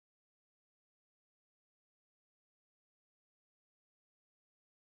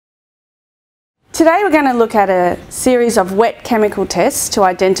Today we're going to look at a series of wet chemical tests to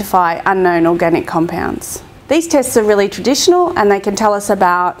identify unknown organic compounds. These tests are really traditional and they can tell us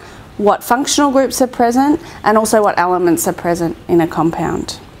about what functional groups are present and also what elements are present in a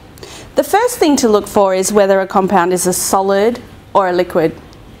compound. The first thing to look for is whether a compound is a solid or a liquid.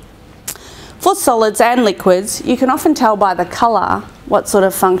 For solids and liquids, you can often tell by the colour what sort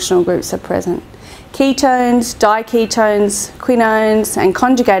of functional groups are present. Ketones, diketones, quinones and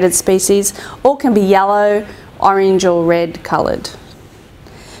conjugated species all can be yellow, orange or red coloured.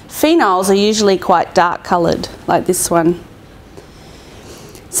 Phenols are usually quite dark coloured, like this one.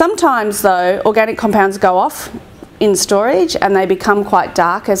 Sometimes though, organic compounds go off in storage and they become quite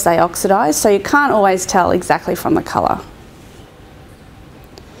dark as they oxidise, so you can't always tell exactly from the colour.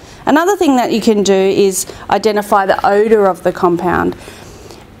 Another thing that you can do is identify the odour of the compound.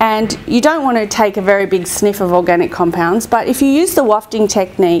 And you don't want to take a very big sniff of organic compounds, but if you use the wafting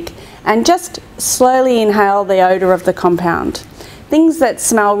technique and just slowly inhale the odour of the compound. Things that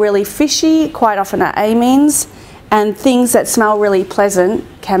smell really fishy quite often are amines, and things that smell really pleasant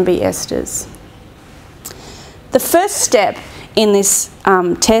can be esters. The first step in this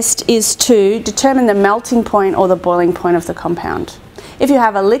test is to determine the melting point or the boiling point of the compound. If you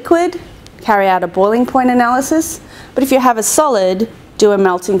have a liquid, carry out a boiling point analysis, but if you have a solid, do a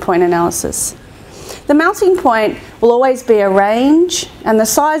melting point analysis. The melting point will always be a range, and the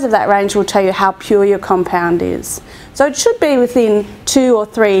size of that range will tell you how pure your compound is. So it should be within 2 or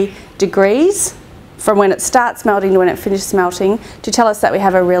 3 degrees from when it starts melting to when it finishes melting to tell us that we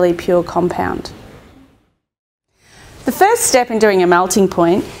have a really pure compound. The first step in doing a melting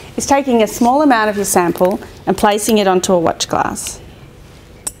point is taking a small amount of your sample and placing it onto a watch glass.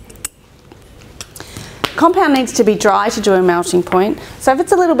 Compound needs to be dry to do a melting point, so if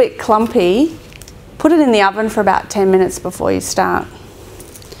it's a little bit clumpy, put it in the oven for about 10 minutes before you start.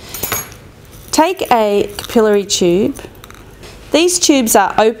 Take a capillary tube. These tubes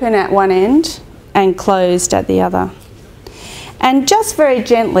are open at one end and closed at the other. And just very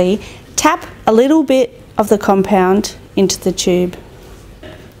gently tap a little bit of the compound into the tube.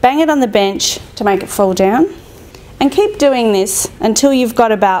 Bang it on the bench to make it fall down. And keep doing this until you've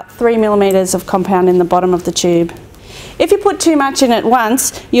got about 3 millimeters of compound in the bottom of the tube. If you put too much in at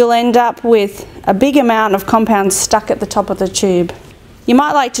once, you'll end up with a big amount of compound stuck at the top of the tube. You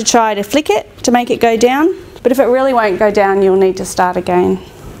might like to try to flick it to make it go down, but if it really won't go down, you'll need to start again.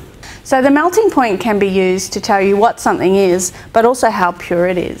 So the melting point can be used to tell you what something is, but also how pure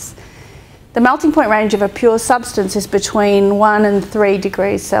it is. The melting point range of a pure substance is between 1 and 3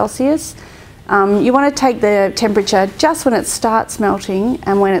 degrees Celsius. You want to take the temperature just when it starts melting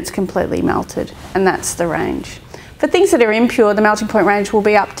and when it's completely melted, and that's the range. For things that are impure, the melting point range will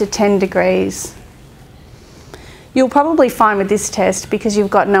be up to 10 degrees. You'll probably find with this test, because you've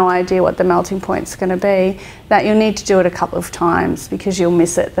got no idea what the melting point's going to be, that you'll need to do it a couple of times because you'll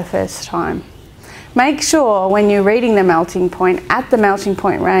miss it the first time. Make sure when you're reading the melting point at the melting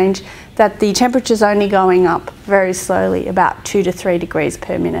point range that the temperature's only going up very slowly, about 2 to 3 degrees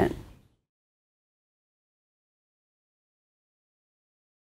per minute.